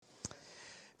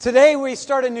Today we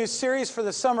start a new series for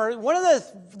the summer. One of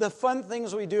the fun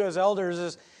things we do as elders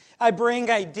is I bring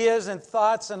ideas and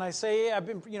thoughts and I say, I've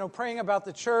been praying about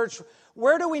the church.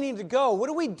 Where do we need to go? What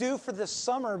do we do for this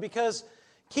summer? Because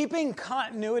keeping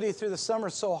continuity through the summer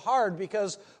is so hard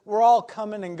because we're all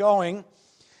coming and going.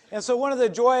 And so one of the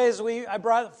joys, I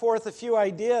brought forth a few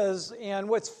ideas, and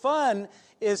what's fun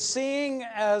is seeing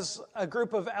as a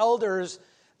group of elders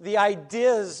the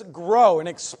ideas grow and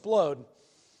explode.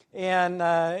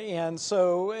 And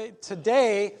so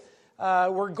today,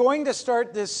 we're going to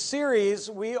start this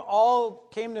series. We all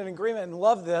came to an agreement and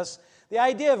love this. The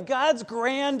idea of God's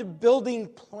grand building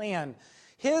plan.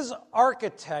 His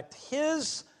architect,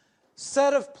 His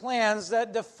set of plans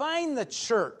that define the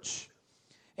church.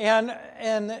 And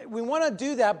we want to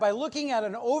do that by looking at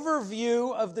an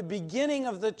overview of the beginning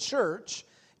of the church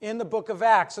in the book of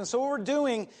Acts. And so what we're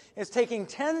doing is taking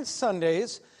 10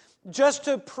 Sundays just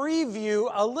to preview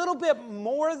a little bit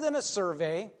more than a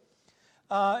survey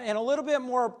and a little bit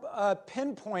more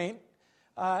pinpoint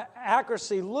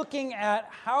accuracy, looking at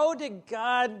how did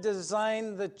God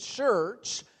design the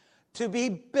church to be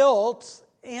built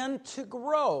and to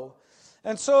grow.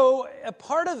 And so a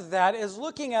part of that is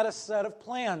looking at a set of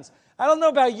plans. I don't know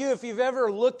about you if you've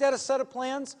ever looked at a set of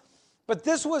plans, but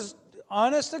this was,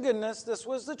 honest to goodness, this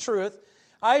was the truth.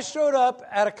 I showed up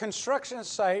at a construction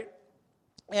site,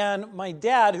 and my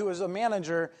dad, who was a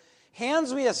manager,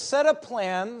 hands me a set of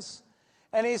plans,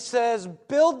 and he says,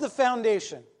 build the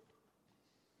foundation.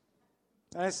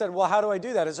 And I said, well, how do I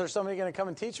do that? Is there somebody going to come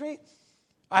and teach me?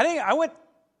 I went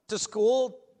to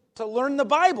school to learn the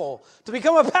Bible, to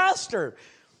become a pastor.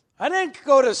 I didn't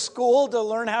go to school to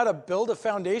learn how to build a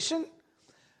foundation.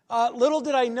 Little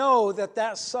did I know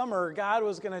that summer God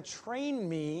was going to train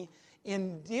me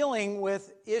in dealing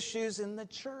with issues in the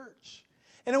church.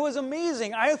 And it was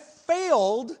amazing. I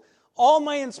failed all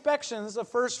my inspections the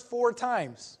first 4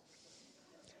 times.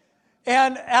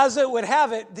 And as it would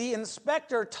have it, the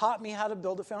inspector taught me how to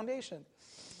build a foundation.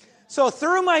 So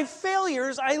through my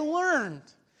failures, I learned.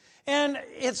 And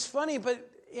it's funny,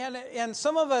 and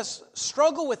some of us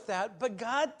struggle with that, but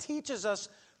God teaches us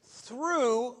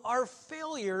through our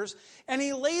failures, and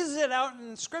He lays it out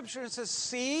in Scripture and says,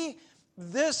 see,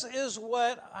 this is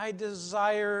what I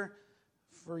desire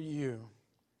for you.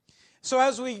 So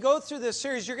as we go through this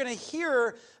series, you're going to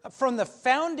hear from the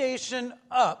foundation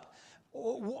up.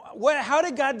 How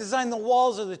did God design the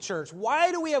walls of the church?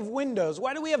 Why do we have windows?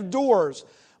 Why do we have doors?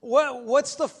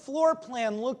 What's the floor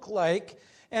plan look like?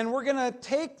 And we're going to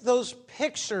take those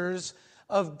pictures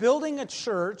of building a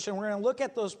church, and we're going to look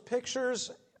at those pictures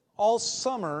all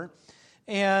summer.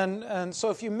 And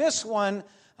so if you miss one,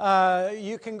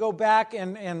 you can go back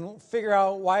and figure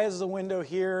out why is the window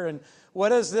here, and what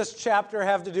does this chapter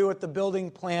have to do with the building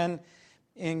plan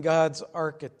in God's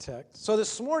architect. So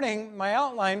this morning, my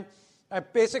outline, I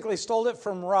basically stole it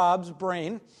from Rob's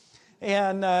brain.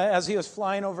 And as he was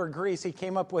flying over Greece, he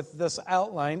came up with this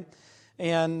outline.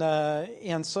 And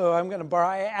so I'm going to borrow,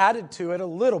 I added to it a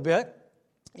little bit.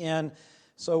 And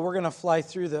so we're going to fly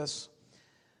through this.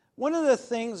 One of the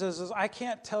things is I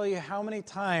can't tell you how many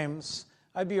times,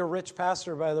 I'd be a rich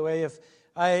pastor, by the way, if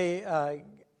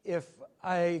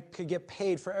I could get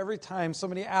paid for every time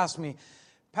somebody asked me,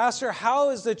 Pastor, how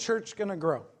is the church going to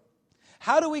grow?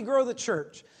 How do we grow the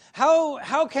church?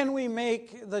 How can we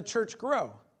make the church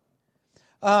grow?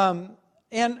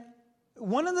 And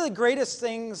one of the greatest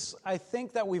things I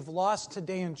think that we've lost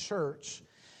today in church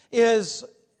is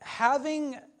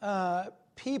having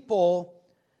people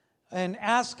and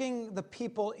asking the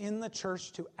people in the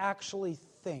church to actually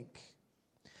think.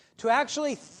 To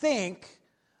actually think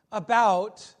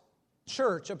about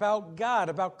church, about God,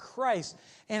 about Christ,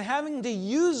 and having to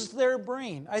use their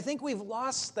brain. I think we've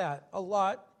lost that a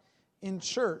lot in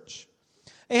church.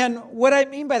 And what I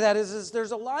mean by that is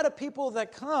there's a lot of people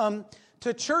that come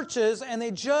to churches and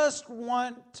they just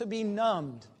want to be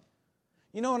numbed.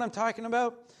 You know what I'm talking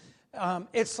about?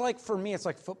 It's like, for me, it's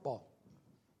like football.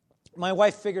 My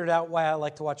wife figured out why I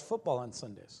like to watch football on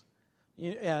Sundays.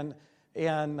 And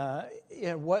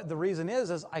what the reason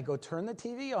is I go turn the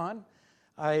TV on,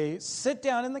 I sit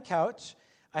down in the couch,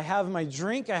 I have my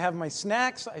drink, I have my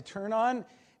snacks, I turn on,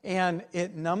 and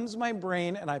it numbs my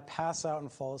brain, and I pass out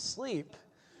and fall asleep.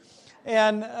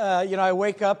 And, I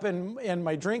wake up and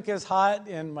my drink is hot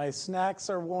and my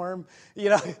snacks are warm,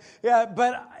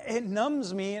 but it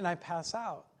numbs me and I pass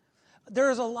out.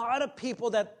 There's a lot of people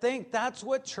that think that's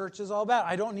what church is all about.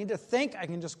 I don't need to think. I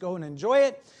can just go and enjoy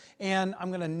it. And I'm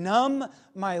going to numb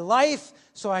my life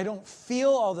so I don't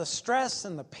feel all the stress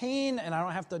and the pain and I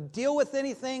don't have to deal with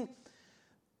anything.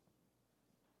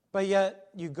 But yet,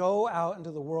 you go out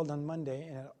into the world on Monday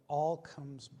and it all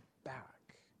comes back.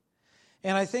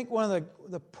 And I think one of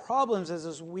the problems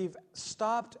is we've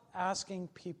stopped asking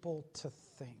people to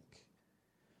think.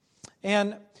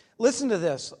 And listen to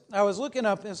this. I was looking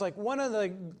up, and it's like one of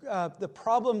the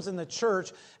problems in the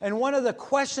church, and one of the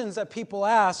questions that people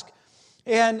ask,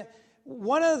 and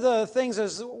one of the things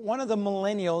is one of the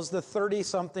millennials, the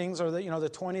 30-somethings, or the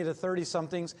 20 to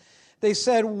 30-somethings, they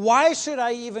said, why should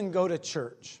I even go to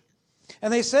church?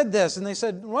 And they said this, and they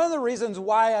said, one of the reasons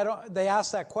why they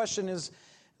asked that question is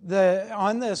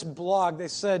on this blog, they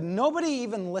said, nobody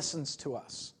even listens to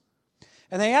us.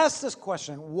 And they asked this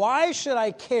question, why should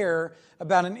I care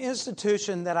about an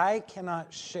institution that I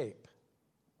cannot shape?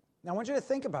 Now, I want you to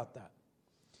think about that.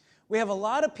 We have a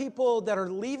lot of people that are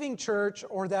leaving church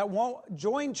or that won't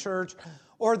join church,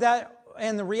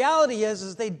 and the reality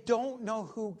is they don't know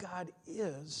who God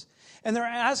is. And they're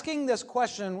asking this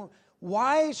question,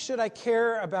 why should I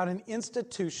care about an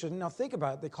institution? Now think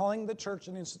about it. They're calling the church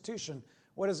an institution.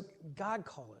 What does God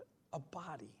call it? A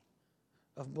body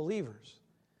of believers.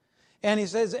 And he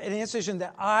says, an institution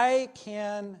that I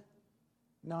cannot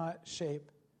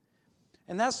shape.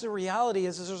 And that's the reality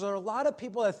is there's a lot of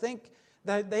people that think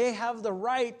that they have the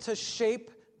right to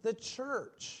shape the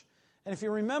church. And if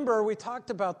you remember, we talked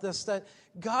about this, that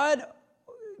God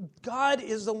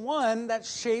is the one that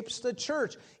shapes the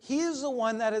church. He is the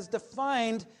one that has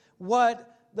defined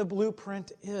what the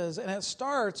blueprint is. And it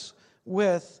starts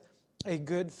with a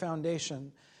good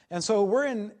foundation. And so we're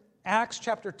in Acts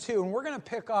chapter 2, and we're going to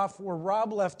pick off where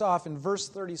Rob left off in verse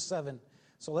 37.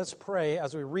 So let's pray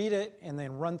as we read it and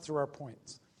then run through our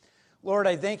points. Lord,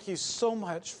 I thank you so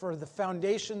much for the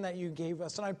foundation that you gave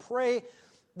us. And I pray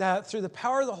that through the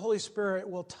power of the Holy Spirit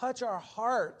will touch our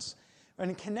hearts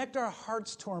and connect our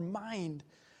hearts to our mind.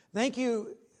 Thank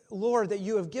you, Lord, that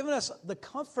you have given us the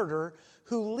Comforter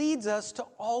who leads us to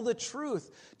all the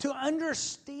truth, to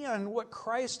understand what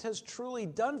Christ has truly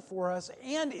done for us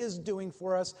and is doing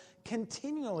for us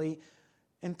continually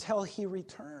until He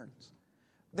returns.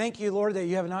 Thank you, Lord, that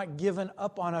you have not given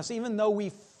up on us, even though we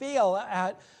fail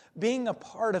at being a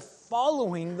part of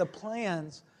following the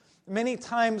plans. Many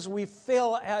times we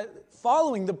fail at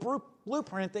following the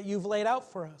blueprint that you've laid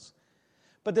out for us.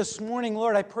 But this morning,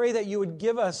 Lord, I pray that you would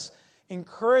give us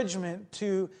encouragement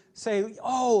to say,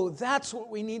 oh, that's what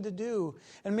we need to do.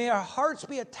 And may our hearts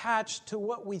be attached to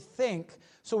what we think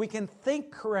so we can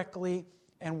think correctly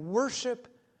and worship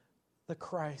the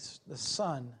Christ, the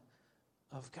Son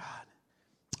of God.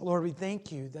 Lord, we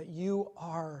thank you that you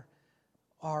are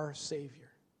our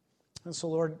Savior. And so,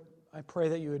 Lord, I pray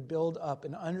that you would build up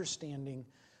an understanding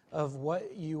of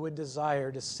what you would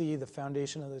desire to see the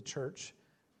foundation of the church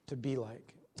to be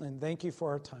like. And thank you for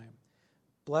our time.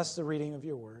 Bless the reading of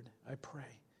your word, I pray.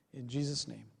 In Jesus'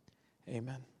 name,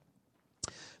 amen.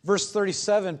 Verse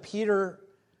 37, Peter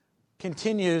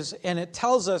continues, and it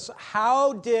tells us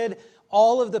how did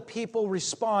all of the people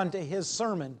respond to his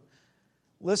sermon.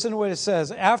 Listen to what it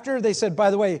says. After they said,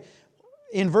 by the way,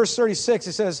 in verse 36,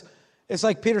 it says, it's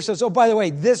like Peter says, oh, by the way,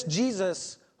 this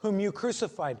Jesus whom you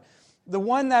crucified, the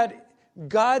one that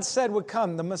God said would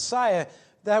come, the Messiah,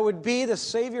 that would be the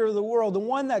Savior of the world, the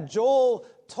one that Joel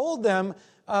told them,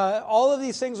 all of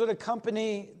these things would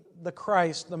accompany the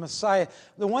Christ, the Messiah,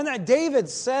 the one that David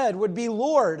said would be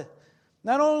Lord.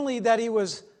 Not only that he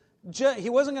wasn't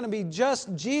going to be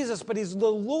just Jesus, but he's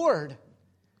the Lord.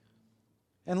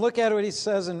 And look at what he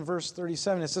says in verse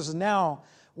 37. It says, now,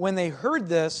 when they heard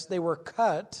this, they were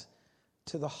cut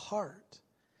to the heart.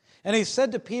 And he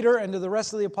said to Peter and to the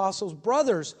rest of the apostles,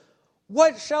 brothers,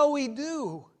 what shall we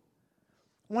do?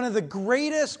 One of the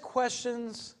greatest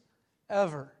questions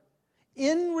ever.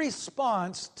 In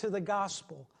response to the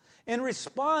gospel, in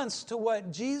response to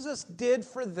what Jesus did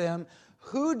for them,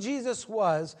 who Jesus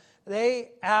was,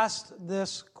 they asked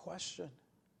this question.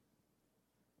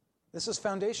 This is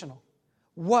foundational.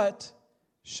 What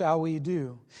shall we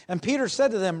do? And Peter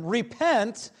said to them,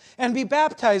 repent and be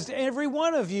baptized, every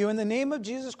one of you, in the name of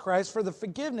Jesus Christ for the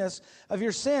forgiveness of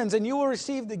your sins, and you will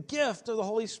receive the gift of the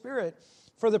Holy Spirit.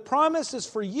 For the promise is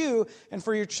for you and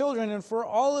for your children and for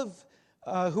all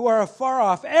of who are afar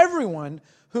off, everyone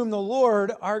whom the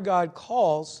Lord our God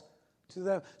calls to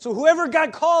them. So whoever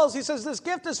God calls, he says this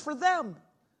gift is for them.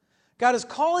 God is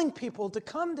calling people to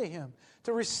come to him,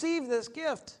 to receive this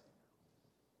gift.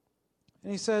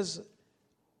 And he says,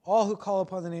 all who call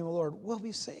upon the name of the Lord will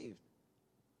be saved.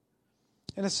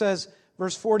 And it says,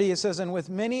 verse 40, it says, and with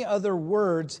many other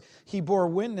words he bore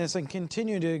witness and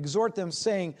continued to exhort them,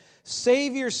 saying,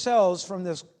 save yourselves from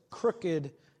this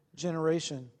crooked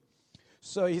generation.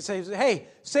 So he says, hey,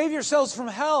 save yourselves from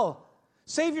hell.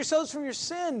 Save yourselves from your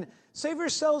sin. Save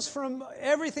yourselves from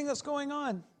everything that's going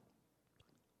on.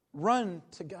 Run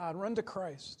to God, run to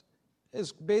Christ,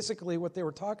 is basically what they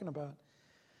were talking about.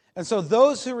 And so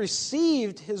those who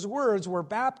received his words were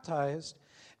baptized,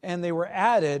 and they were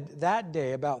added that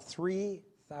day about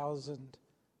 3,000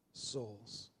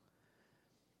 souls.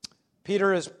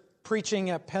 Peter is preaching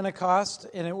at Pentecost,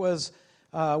 and it was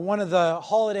one of the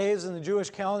holidays in the Jewish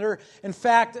calendar. In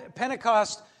fact,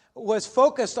 Pentecost was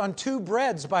focused on 2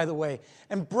 breads, by the way.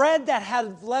 And bread that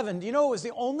had leaven. Do you know it was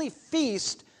the only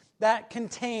feast that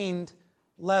contained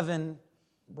leavened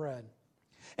bread?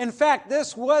 In fact,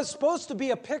 this was supposed to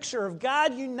be a picture of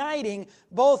God uniting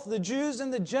both the Jews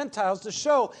and the Gentiles to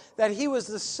show that he was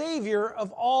the Savior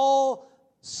of all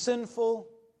sinful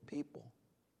people.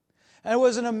 And it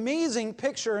was an amazing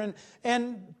picture.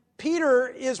 And Peter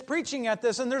is preaching at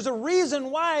this, and there's a reason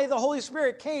why the Holy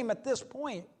Spirit came at this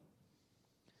point.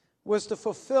 Was to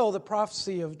fulfill the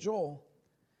prophecy of Joel.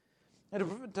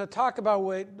 And to talk about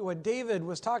what David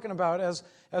was talking about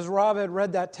as Rob had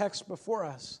read that text before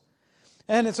us.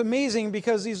 And it's amazing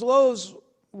because these loaves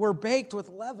were baked with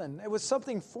leaven. It was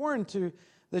something foreign to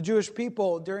the Jewish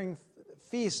people during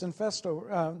feasts and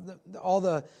all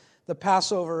the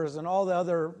Passovers and all the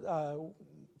other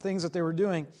things that they were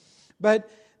doing.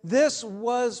 But this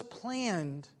was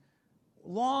planned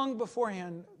long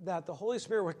beforehand that the Holy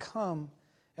Spirit would come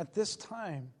at this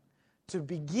time to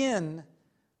begin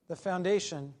the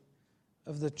foundation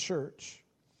of the church.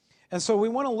 And so we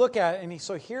want to look at, and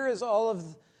so here is all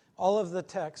of the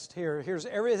text here. Here's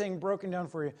everything broken down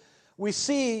for you. We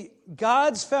see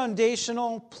God's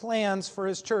foundational plans for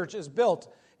his church is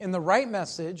built in the right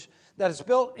message, that it's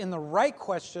built in the right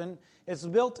question, it's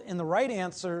built in the right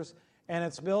answers, and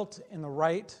it's built in the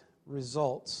right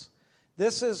results.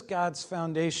 This is God's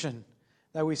foundation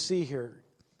that we see here.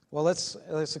 Well, let's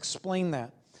explain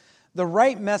that. The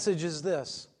right message is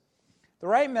this. The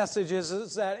right message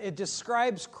is that it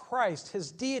describes Christ,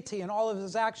 his deity, and all of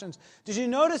his actions. Did you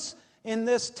notice in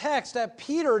this text that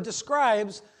Peter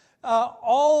describes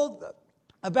all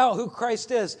about who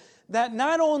Christ is? That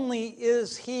not only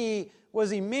was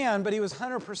he man, but he was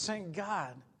 100%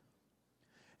 God.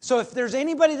 So if there's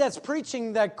anybody that's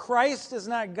preaching that Christ is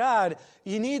not God,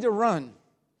 you need to run.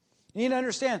 You need to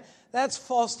understand that's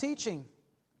false teaching.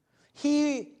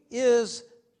 He is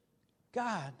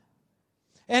God.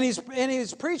 And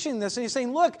he's preaching this, and he's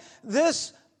saying, look,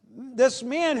 this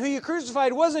man who you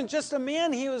crucified wasn't just a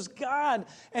man, he was God.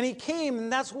 And he came,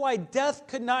 and that's why death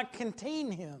could not contain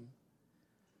him.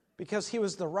 Because he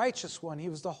was the righteous one, he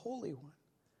was the holy one.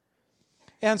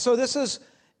 And so this is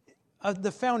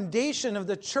the foundation of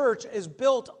the church is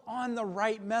built on the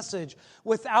right message.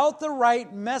 Without the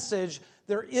right message,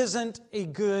 there isn't a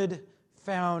good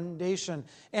foundation.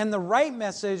 And the right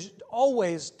message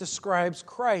always describes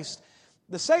Christ.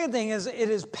 The second thing is it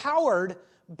is powered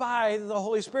by the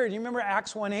Holy Spirit. You remember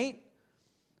Acts 1:8?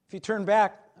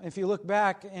 If you look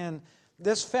back, and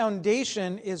this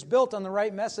foundation is built on the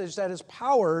right message that is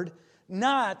powered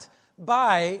not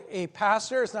by a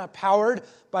pastor, it's not powered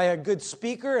by a good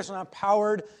speaker, it's not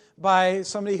powered by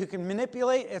somebody who can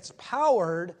manipulate, it's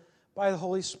powered by the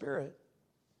Holy Spirit.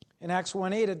 In Acts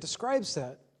 1:8 it describes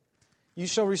that. You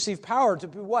shall receive power to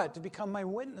be what? To become my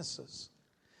witnesses.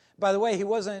 By the way, he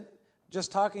wasn't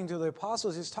just talking to the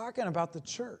apostles, he's talking about the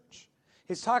church.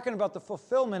 He's talking about the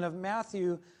fulfillment of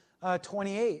Matthew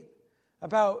 28,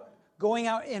 about going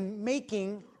out and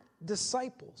making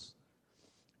disciples.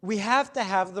 We have to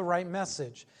have the right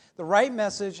message. The right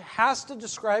message has to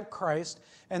describe Christ,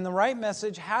 and the right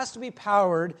message has to be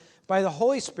powered by the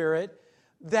Holy Spirit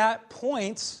that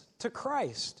points to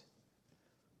Christ.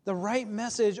 The right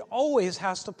message always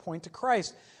has to point to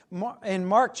Christ. In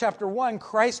Mark chapter 1,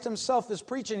 Christ himself is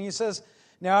preaching. He says,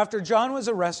 now after John was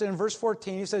arrested, in verse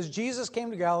 14, he says, Jesus came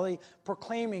to Galilee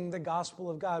proclaiming the gospel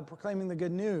of God, proclaiming the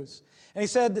good news. And he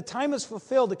said, the time is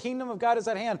fulfilled, the kingdom of God is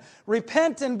at hand.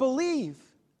 Repent and believe.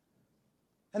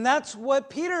 And that's what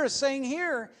Peter is saying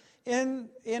here in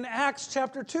Acts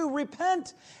chapter 2.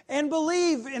 Repent and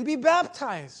believe and be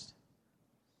baptized.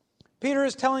 Peter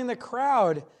is telling the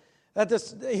crowd that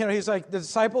he's like, the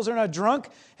disciples are not drunk.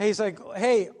 He's like,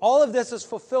 hey, all of this is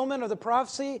fulfillment of the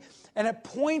prophecy, and it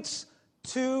points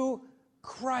to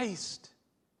Christ.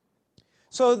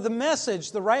 So the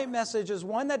message, the right message, is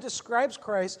one that describes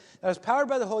Christ, that is powered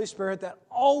by the Holy Spirit, that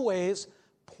always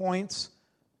points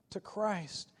to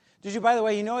Christ. Did you, by the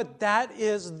way, you know what? That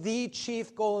is the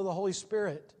chief goal of the Holy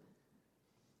Spirit,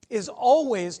 is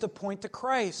always to point to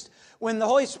Christ. When the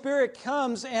Holy Spirit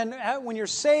comes and when you're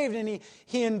saved and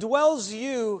He indwells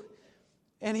you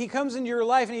and He comes into your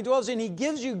life and He dwells and He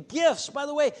gives you gifts, by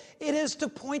the way, it is to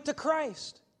point to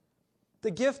Christ.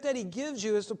 The gift that he gives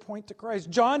you is to point to Christ.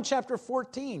 John chapter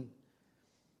 14,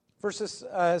 verses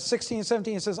 16 and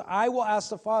 17, it says, I will ask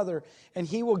the Father, and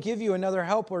he will give you another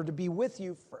helper to be with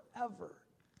you forever.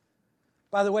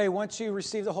 By the way, once you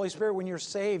receive the Holy Spirit, when you're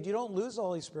saved, you don't lose the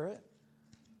Holy Spirit.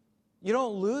 You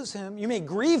don't lose him. You may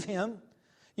grieve him.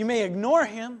 You may ignore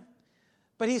him,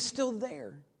 but he's still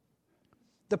there.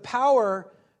 The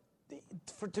power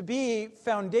to be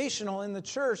foundational in the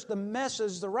church, the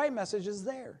message, the right message is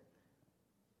there.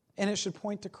 And it should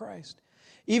point to Christ.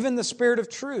 Even the Spirit of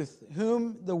truth,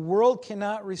 whom the world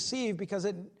cannot receive because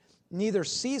it neither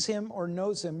sees him or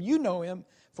knows him. You know him,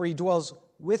 for he dwells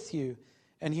with you,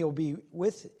 and he'll be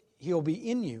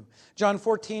in you. John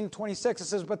 14:26, it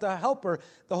says, but the Helper,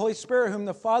 the Holy Spirit, whom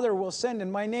the Father will send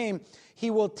in my name, he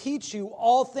will teach you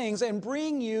all things and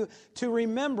bring you to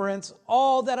remembrance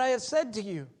all that I have said to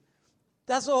you.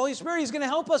 That's the Holy Spirit. He's going to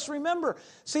help us remember.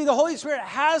 See, the Holy Spirit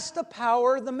has to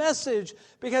power the message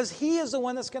because he is the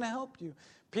one that's going to help you.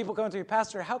 People come to me,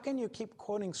 Pastor, how can you keep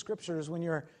quoting scriptures when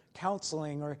you're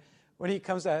counseling or when he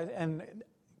comes out? And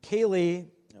Kaylee,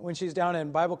 when she's down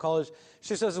in Bible college,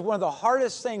 she says one of the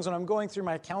hardest things when I'm going through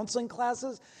my counseling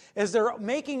classes is they're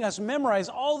making us memorize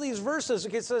all these verses.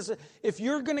 It says if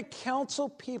you're going to counsel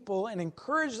people and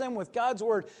encourage them with God's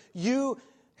word, you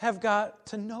have got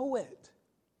to know it.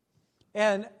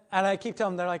 And I keep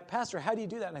telling them, they're like, Pastor, how do you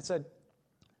do that? And I said,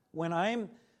 when I'm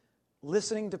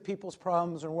listening to people's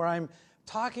problems or where I'm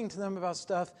talking to them about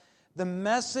stuff, the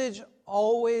message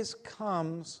always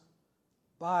comes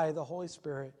by the Holy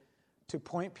Spirit to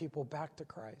point people back to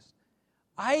Christ.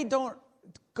 I don't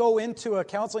go into a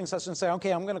counseling session and say,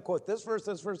 okay, I'm going to quote this verse,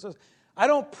 this verse, this. I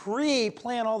don't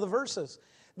pre-plan all the verses.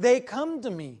 They come to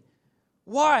me.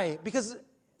 Why? Because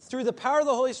through the power of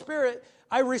the Holy Spirit,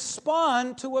 I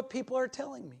respond to what people are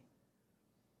telling me.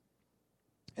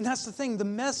 And that's the thing. The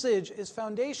message is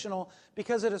foundational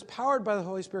because it is powered by the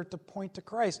Holy Spirit to point to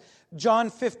Christ. John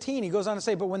 15, he goes on to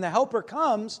say, but when the Helper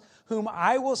comes, whom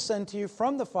I will send to you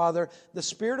from the Father, the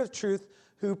Spirit of truth,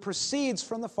 who proceeds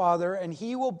from the Father, and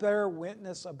he will bear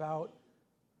witness about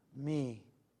me.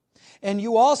 And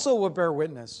you also will bear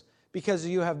witness, because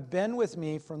you have been with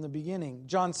me from the beginning.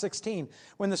 John 16,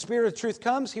 when the Spirit of truth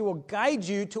comes, he will guide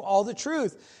you to all the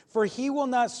truth. For he will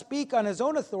not speak on his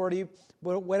own authority,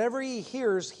 but whatever he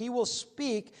hears, he will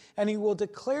speak, and he will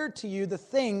declare to you the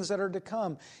things that are to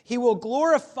come. He will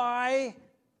glorify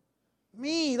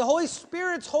me. The Holy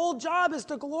Spirit's whole job is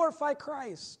to glorify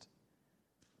Christ.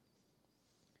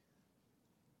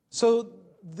 So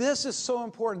this is so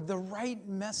important, the right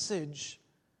message.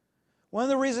 One of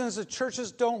the reasons the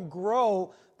churches don't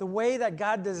grow the way that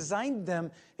God designed them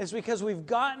is because we've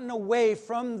gotten away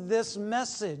from this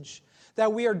message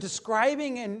that we are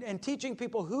describing and teaching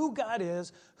people who God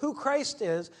is, who Christ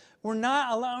is. We're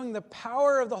not allowing the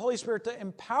power of the Holy Spirit to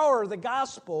empower the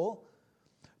gospel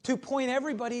to point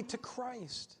everybody to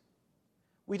Christ.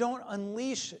 We don't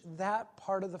unleash that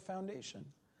part of the foundation.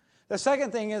 The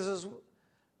second thing is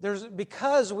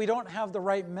because we don't have the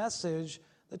right message,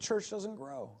 the church doesn't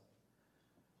grow.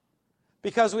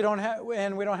 Because we don't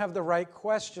have the right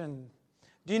question.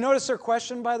 Do you notice their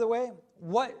question, by the way?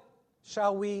 What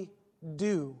shall we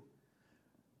do?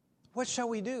 What shall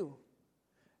we do?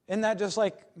 Isn't that just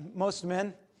like most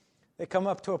men? They come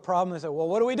up to a problem and say, well,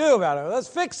 what do we do about it? Let's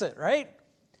fix it, right?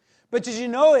 But did you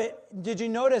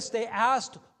notice they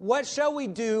asked, what shall we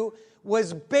do,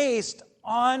 was based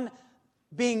on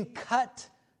being cut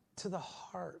to the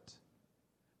heart.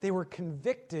 They were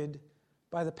convicted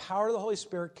by the power of the Holy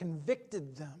Spirit,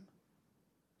 convicted them.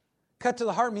 Cut to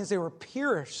the heart means they were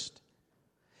pierced.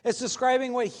 It's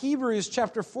describing what Hebrews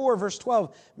chapter 4, verse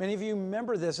 12. Many of you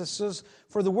remember this. It says,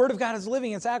 for the word of God is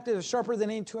living, it's active, it's sharper than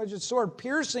any two-edged sword,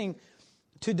 piercing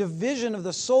to division of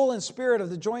the soul and spirit, of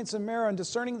the joints and marrow, and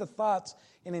discerning the thoughts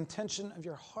and intention of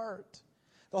your heart.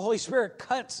 The Holy Spirit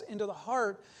cuts into the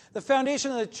heart. The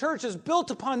foundation of the church is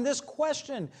built upon this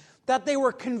question, that they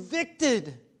were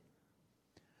convicted.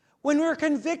 When we're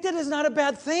convicted is not a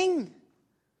bad thing.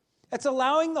 It's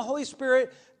allowing the Holy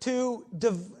Spirit to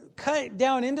cut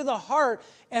down into the heart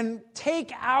and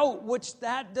take out which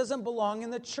that doesn't belong in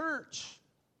the church.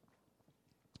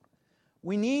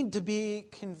 We need to be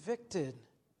convicted.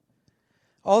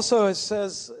 Also, it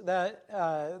says that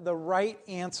the right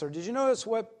answer. Did you notice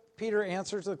what Peter's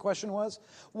answer to the question was?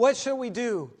 What shall we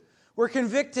do? We're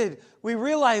convicted. We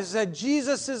realize that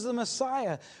Jesus is the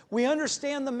Messiah. We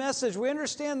understand the message. We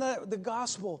understand the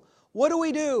gospel. What do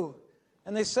we do?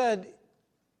 And they said,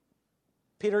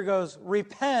 Peter goes,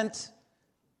 repent,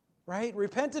 right?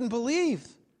 Repent and believe.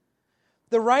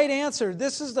 The right answer.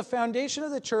 This is the foundation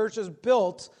of the church is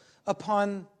built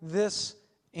upon this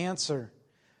answer.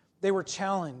 They were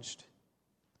challenged.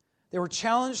 They were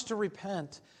challenged to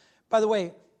repent. By the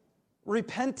way,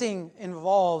 repenting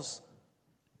involves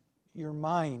your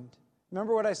mind.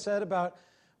 Remember what I said about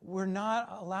we're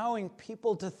not allowing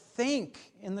people to think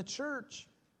in the church.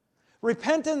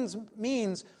 Repentance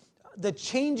means the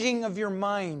changing of your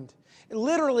mind. It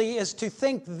literally is to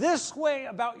think this way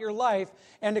about your life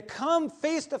and to come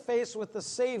face to face with the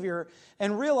Savior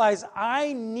and realize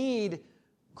I need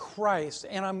Christ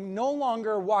and I'm no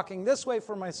longer walking this way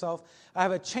for myself. I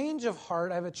have a change of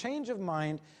heart. I have a change of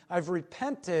mind. I've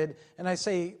repented and I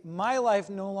say my life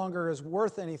no longer is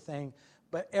worth anything,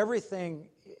 but everything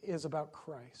is about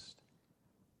Christ.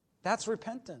 That's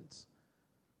repentance.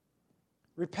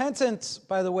 Repentance,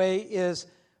 by the way, is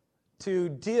to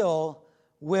deal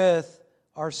with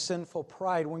our sinful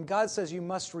pride. When God says you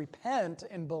must repent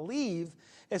and believe,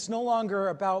 it's no longer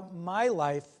about my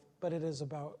life, but it is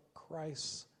about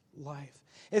Christ's life.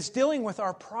 It's dealing with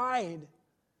our pride.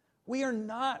 We are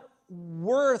not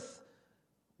worth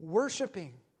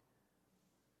worshiping.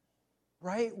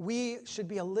 Right? We should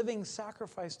be a living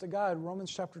sacrifice to God,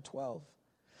 Romans chapter 12.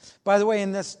 By the way,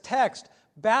 in this text,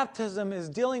 baptism is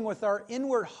dealing with our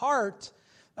inward heart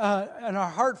and our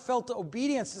heartfelt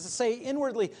obedience. Is to say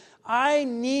inwardly, I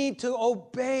need to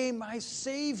obey my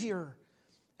Savior.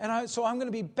 And so I'm going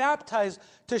to be baptized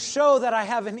to show that I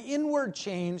have an inward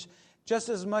change just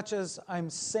as much as I'm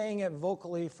saying it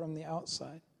vocally from the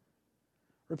outside.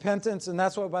 Repentance, and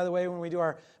that's what, by the way, when we do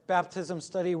our baptism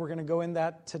study, we're going to go in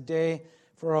that today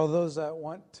for all those that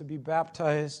want to be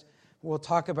baptized. We'll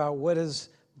talk about what is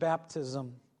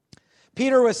baptism.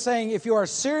 Peter was saying, if you are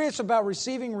serious about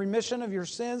receiving remission of your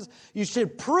sins, you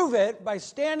should prove it by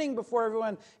standing before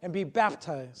everyone and be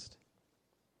baptized.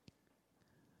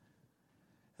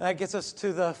 That gets us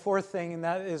to the fourth thing, and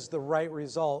that is the right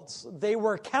results. They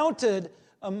were counted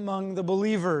among the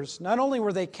believers. Not only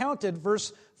were they counted,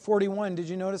 verse 41, did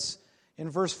you notice in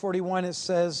verse 41 it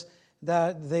says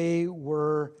that they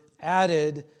were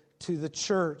added to the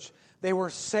church. They were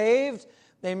saved.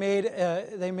 They made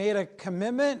a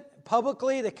commitment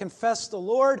publicly. They confessed the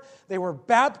Lord. They were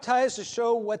baptized to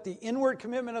show what the inward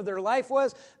commitment of their life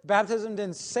was. Baptism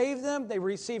didn't save them. They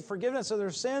received forgiveness of their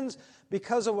sins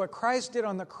because of what Christ did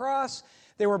on the cross.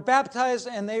 They were baptized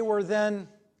and they were then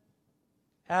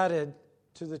added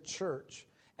to the church.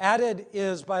 Added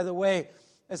is, by the way,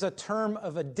 is a term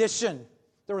of addition.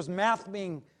 There was math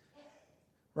being,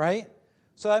 right?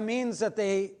 So that means that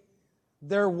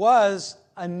there was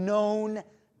a known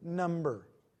number.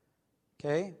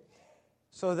 Okay?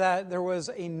 So that there was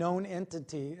a known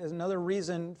entity. Another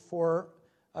reason for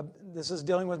this is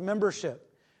dealing with membership.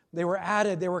 They were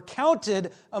added, they were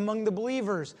counted among the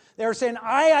believers. They were saying,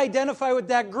 I identify with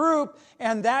that group,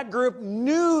 and that group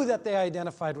knew that they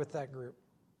identified with that group.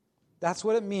 That's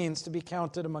what it means to be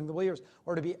counted among the believers,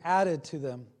 or to be added to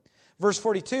them. Verse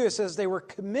 42, it says they were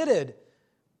committed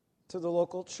to the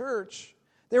local church.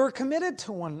 They were committed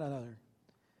to one another.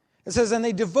 It says, and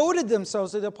they devoted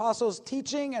themselves to the apostles'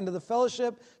 teaching and to the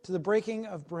fellowship, to the breaking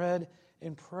of bread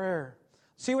and prayer.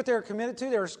 See what they were committed to?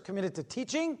 They were committed to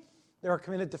teaching, they were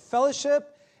committed to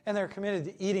fellowship, and they were committed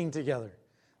to eating together.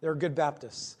 They were good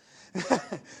Baptists.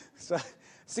 So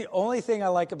it's the only thing I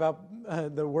like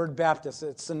about the word Baptist.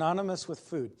 It's synonymous with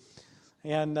food.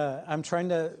 And I'm trying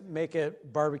to make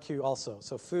it barbecue also.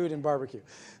 So food and barbecue.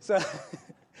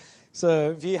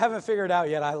 So if you haven't figured out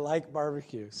yet, I like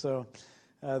barbecue. So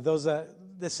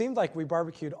it seemed like we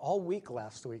barbecued all week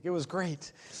last week. It was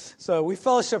great. So we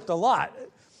fellowshipped a lot.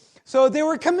 So they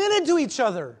were committed to each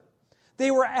other. They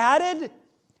were added,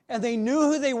 and they knew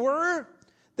who they were.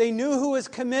 They knew who was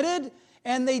committed,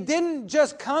 and they didn't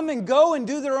just come and go and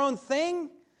do their own thing.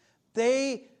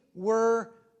 They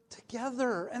were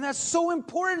together, and that's so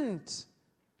important.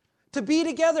 To be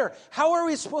together. How are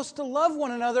we supposed to love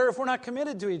one another if we're not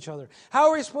committed to each other? How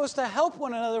are we supposed to help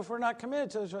one another if we're not committed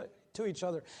to each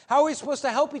other? How are we supposed to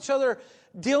help each other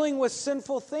dealing with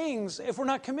sinful things if we're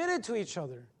not committed to each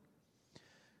other?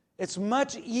 It's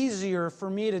much easier for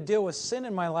me to deal with sin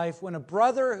in my life when a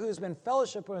brother who's been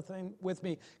fellowshipping with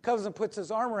me comes and puts his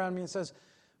arm around me and says,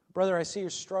 brother, I see you're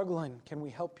struggling. Can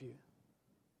we help you?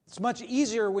 It's much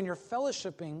easier when you're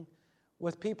fellowshipping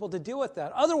with people to deal with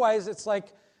that. Otherwise, it's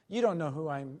like, you don't know who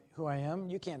I am.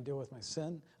 You can't deal with my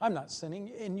sin. I'm not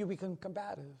sinning, and you become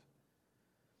combative.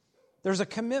 There's a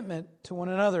commitment to one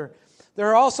another.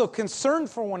 They're also concerned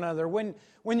for one another. When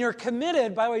you're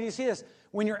committed, by the way, do you see this?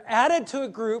 When you're added to a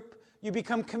group, you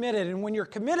become committed. And when you're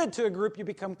committed to a group, you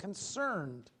become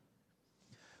concerned.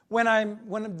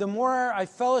 When the more I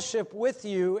fellowship with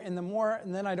you and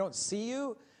then I don't see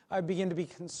you, I begin to be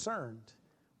concerned.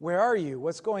 Where are you?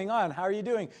 What's going on? How are you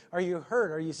doing? Are you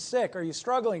hurt? Are you sick? Are you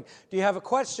struggling? Do you have a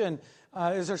question?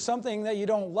 Is there something that you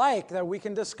don't like that we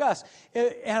can discuss?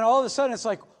 And all of a sudden it's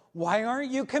like, why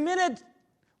aren't you committed?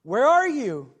 Where are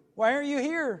you? Why aren't you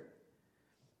here?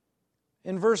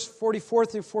 In verse 44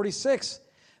 through 46,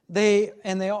 they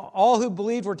all who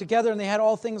believed were together and they had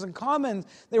all things in common.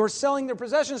 They were selling their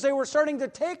possessions. They were starting to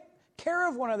take care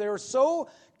of one another. They were so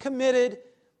committed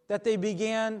that they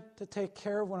began to take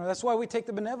care of one another. That's why we take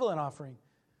the benevolent offering.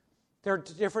 There are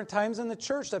different times in the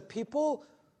church that people,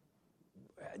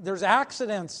 there's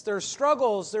accidents, there's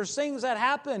struggles, there's things that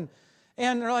happen.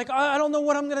 And they're like, I don't know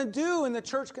what I'm going to do. And the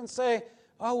church can say,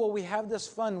 oh, well, we have this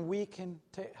fund. We can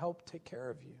help take care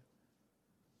of you.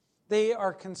 They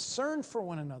are concerned for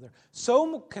one another.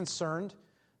 So concerned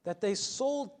that they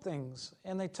sold things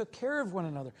and they took care of one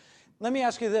another. Let me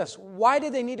ask you this. Why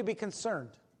did they need to be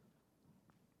concerned?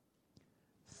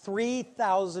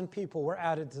 3,000 people were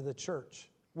added to the church.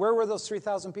 Where were those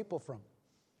 3,000 people from?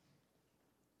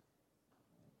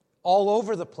 All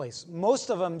over the place.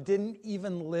 Most of them didn't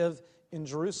even live in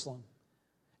Jerusalem.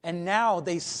 And now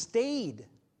they stayed.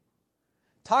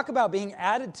 Talk about being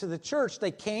added to the church.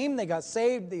 They came, they got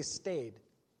saved, they stayed.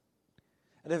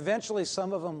 And eventually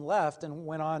some of them left and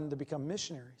went on to become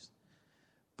missionaries.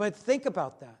 But think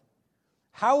about that.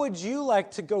 How would you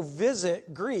like to go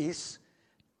visit Greece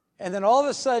and then all of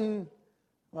a sudden,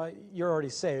 well, you're already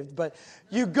saved, but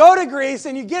you go to Greece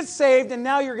and you get saved and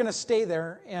now you're going to stay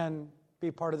there and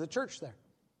be part of the church there?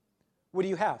 What do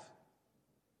you have?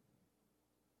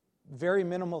 Very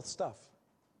minimal stuff,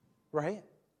 right?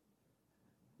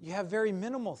 You have very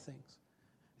minimal things.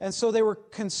 And so they were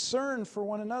concerned for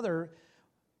one another.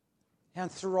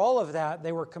 And through all of that,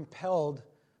 they were compelled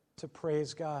to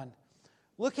praise God.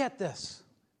 Look at this.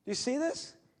 Do you see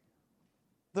this?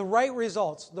 The right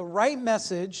results, the right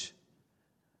message,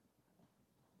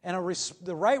 and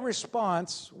the right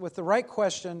response with the right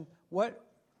question,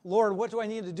 Lord, what do I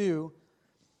need to do?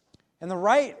 And the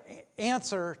right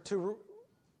answer to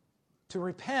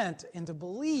repent and to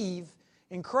believe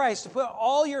in Christ, to put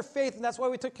all your faith, and that's why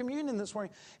we took communion this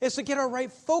morning, is to get our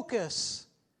right focus.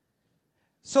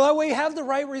 So that way we have the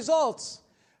right results.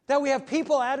 That we have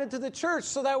people added to the church,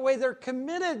 so that way they're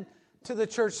committed to the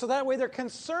church, so that way they're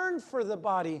concerned for the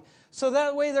body, so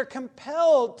that way they're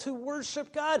compelled to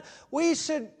worship God. We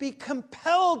should be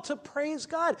compelled to praise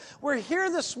God. We're here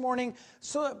this morning,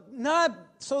 so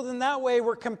then that way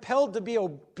we're compelled to be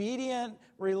obedient,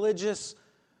 religious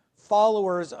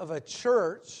followers of a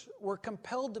church. We're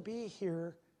compelled to be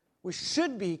here. We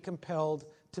should be compelled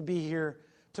to be here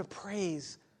to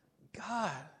praise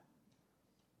God.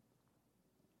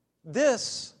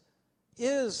 This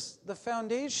is the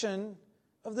foundation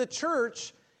of the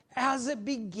church as it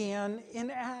began in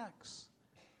Acts.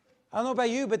 I don't know about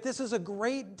you, but this is a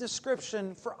great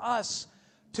description for us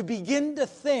to begin to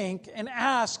think and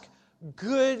ask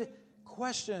good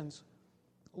questions.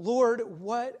 Lord,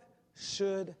 what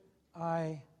should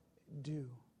I do?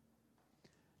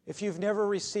 If you've never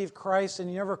received Christ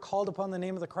and you never called upon the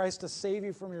name of the Christ to save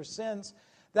you from your sins,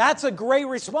 that's a great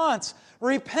response.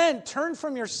 Repent, turn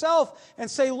from yourself, and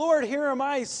say, Lord, here am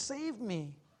I, save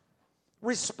me.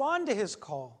 Respond to His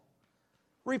call.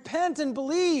 Repent and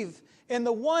believe in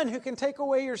the one who can take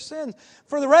away your sins.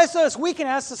 For the rest of us, we can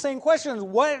ask the same questions.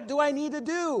 What do I need to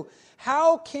do?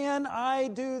 How can I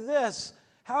do this?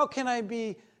 How can I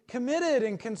be committed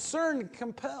and concerned and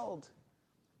compelled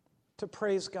to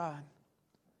praise God?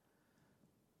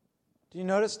 Do you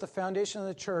notice the foundation of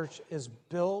the church is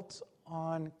built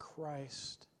on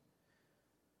Christ?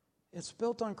 It's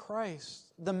built on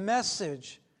Christ. The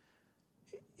message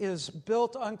is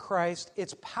built on Christ.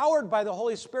 It's powered by the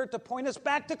Holy Spirit to point us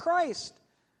back to Christ.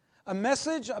 A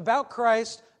message about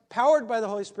Christ, powered by the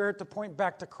Holy Spirit to point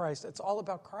back to Christ. It's all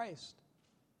about Christ.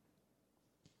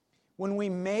 When we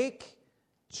make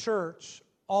church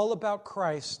all about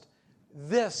Christ,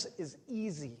 this is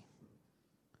easy.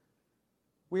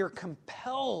 We are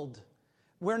compelled.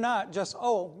 We're not just,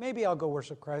 oh, maybe I'll go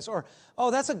worship Christ, or,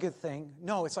 oh, that's a good thing.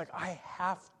 No, it's like, I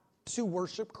have to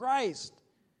worship Christ.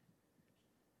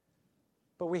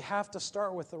 But we have to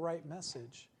start with the right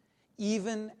message.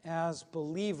 Even as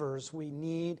believers, we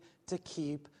need to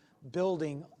keep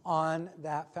building on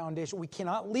that foundation. We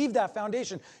cannot leave that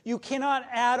foundation. You cannot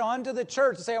add on to the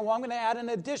church and say, well, I'm going to add an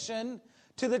addition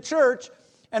to the church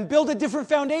and build a different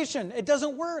foundation. It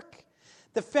doesn't work.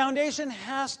 The foundation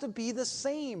has to be the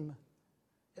same.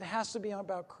 It has to be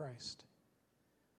about Christ.